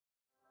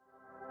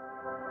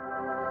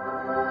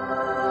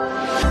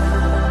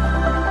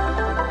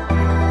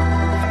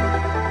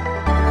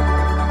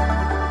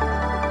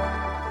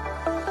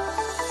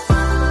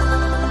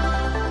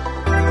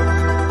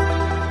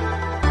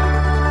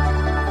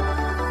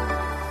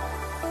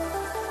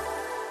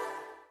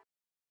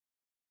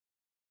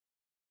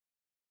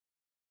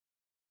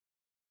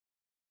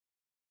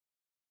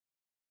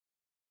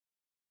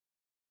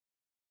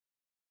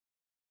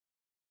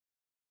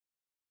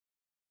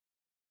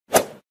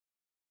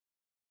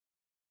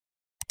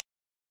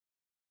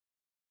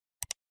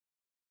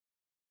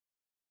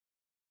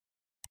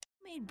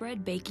Homemade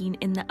bread baking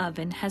in the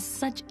oven has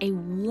such a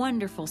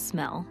wonderful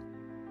smell.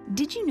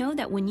 Did you know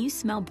that when you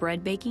smell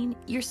bread baking,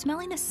 you're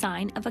smelling a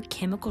sign of a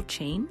chemical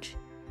change?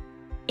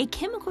 A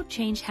chemical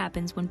change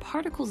happens when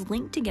particles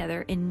link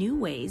together in new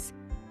ways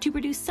to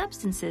produce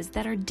substances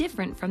that are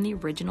different from the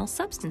original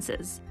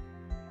substances.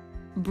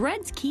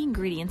 Bread's key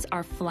ingredients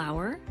are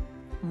flour,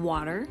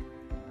 water,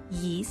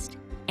 yeast,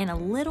 and a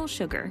little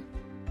sugar.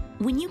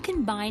 When you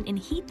combine and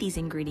heat these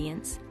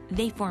ingredients,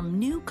 they form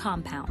new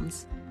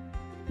compounds.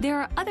 There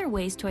are other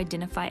ways to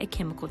identify a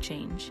chemical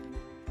change.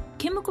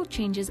 Chemical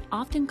changes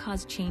often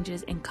cause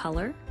changes in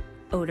color,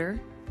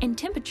 odor, and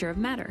temperature of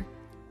matter.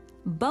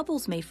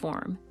 Bubbles may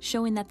form,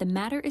 showing that the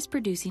matter is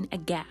producing a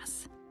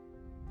gas.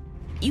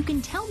 You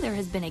can tell there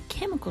has been a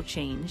chemical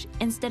change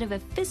instead of a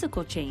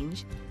physical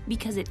change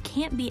because it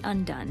can't be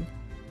undone.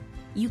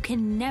 You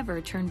can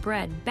never turn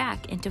bread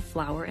back into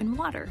flour and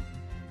water.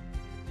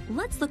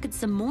 Let's look at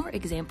some more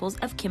examples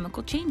of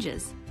chemical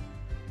changes.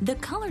 The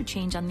color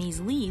change on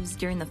these leaves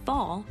during the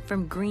fall,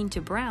 from green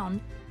to brown,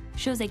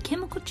 shows a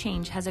chemical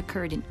change has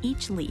occurred in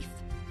each leaf.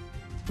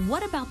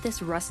 What about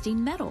this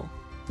rusting metal?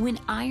 When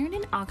iron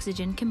and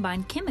oxygen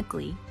combine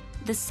chemically,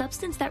 the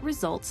substance that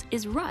results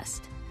is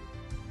rust.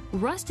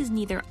 Rust is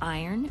neither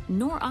iron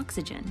nor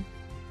oxygen.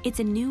 It's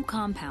a new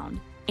compound.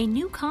 A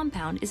new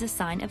compound is a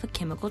sign of a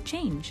chemical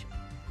change.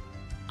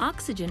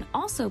 Oxygen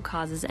also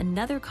causes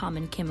another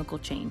common chemical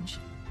change.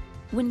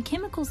 When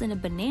chemicals in a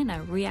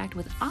banana react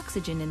with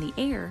oxygen in the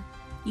air,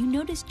 you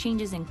notice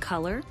changes in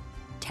color,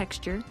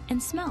 texture,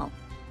 and smell.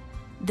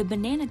 The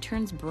banana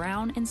turns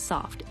brown and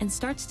soft and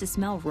starts to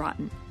smell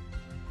rotten.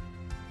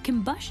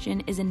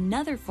 Combustion is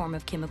another form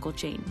of chemical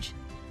change.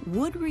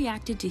 Wood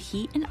reacted to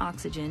heat and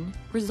oxygen,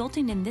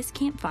 resulting in this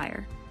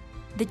campfire.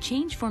 The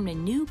change formed a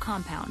new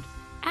compound,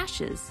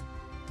 ashes.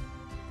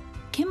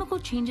 Chemical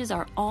changes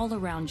are all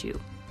around you.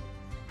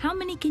 How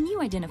many can you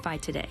identify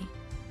today?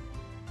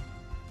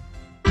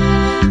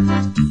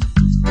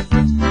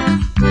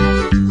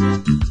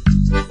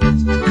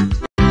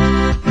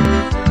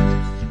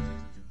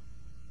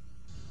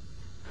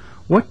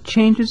 What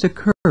changes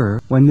occur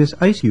when this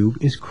ice cube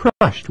is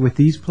crushed with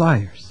these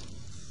pliers?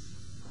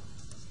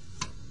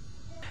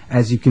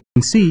 As you can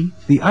see,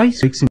 the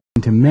ice breaks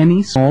into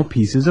many small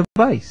pieces of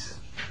ice.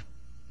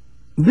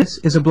 This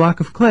is a block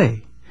of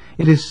clay.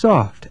 It is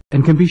soft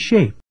and can be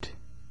shaped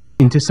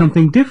into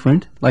something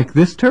different, like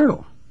this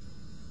turtle.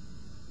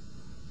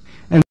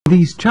 And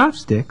these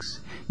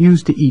chopsticks,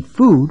 used to eat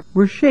food,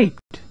 were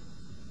shaped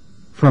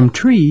from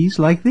trees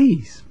like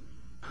these.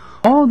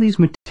 All these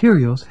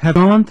materials have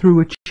gone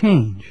through a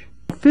change,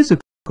 a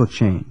physical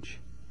change.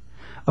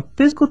 A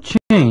physical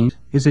change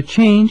is a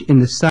change in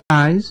the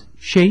size,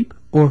 shape,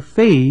 or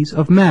phase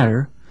of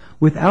matter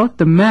without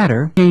the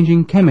matter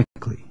changing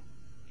chemically.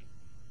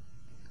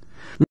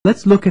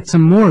 Let's look at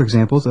some more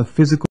examples of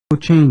physical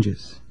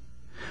changes.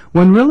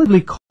 When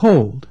relatively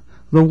cold,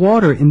 the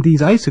water in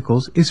these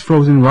icicles is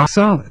frozen rock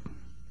solid.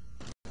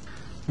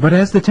 But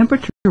as the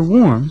temperature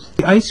warms,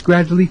 the ice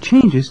gradually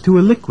changes to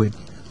a liquid,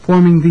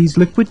 forming these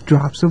liquid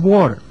drops of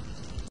water.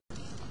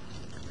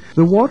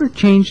 The water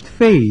changed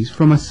phase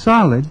from a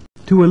solid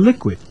to a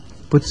liquid,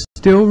 but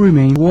still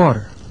remained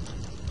water.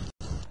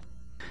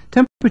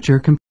 Temperature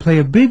can play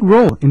a big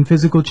role in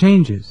physical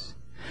changes.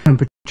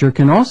 Temperature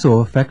can also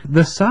affect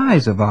the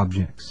size of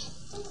objects.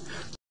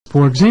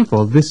 For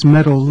example, this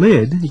metal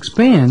lid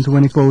expands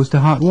when exposed to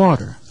hot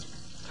water,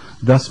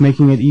 thus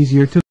making it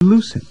easier to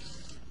loosen.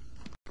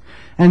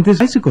 And this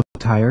bicycle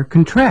tire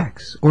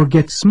contracts or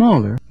gets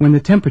smaller when the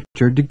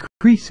temperature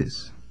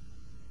decreases.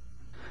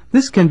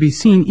 This can be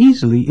seen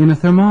easily in a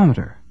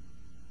thermometer.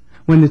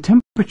 When the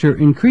temperature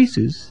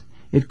increases,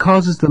 it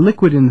causes the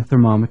liquid in the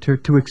thermometer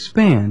to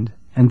expand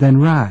and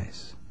then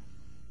rise.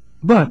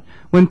 But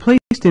when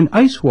placed in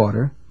ice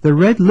water, the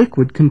red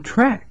liquid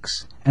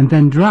contracts and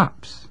then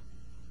drops.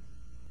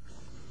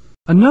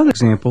 Another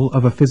example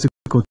of a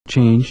physical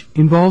change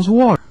involves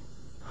water.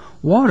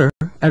 Water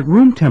at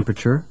room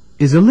temperature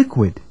is a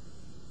liquid.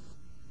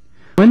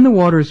 When the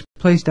water is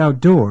placed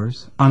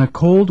outdoors on a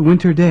cold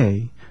winter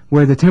day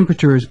where the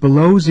temperature is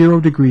below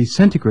 0 degrees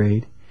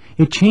centigrade,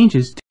 it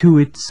changes to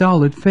its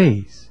solid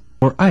phase,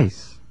 or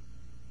ice.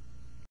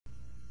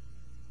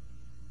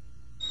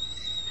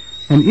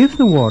 And if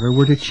the water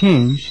were to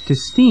change to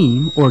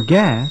steam or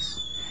gas,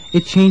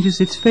 it changes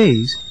its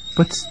phase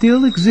but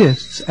still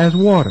exists as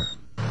water.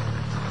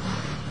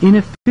 In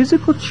a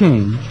physical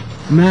change,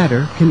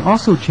 matter can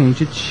also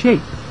change its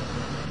shape.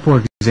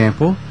 For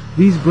example,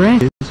 these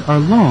branches are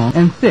long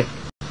and thick,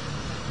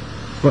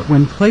 but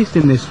when placed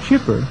in this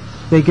chipper,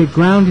 they get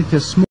ground into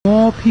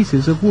small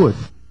pieces of wood.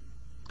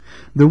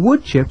 The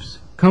wood chips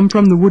come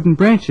from the wooden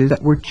branches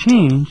that were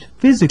changed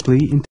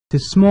physically into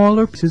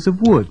smaller pieces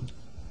of wood.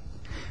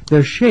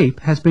 Their shape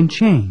has been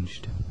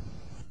changed.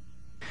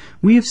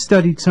 We have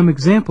studied some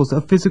examples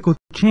of physical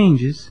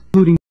changes,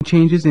 including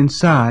changes in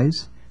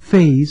size,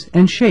 phase,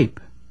 and shape.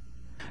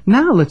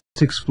 Now let's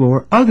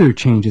explore other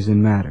changes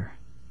in matter.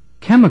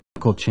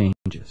 Chemical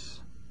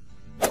changes.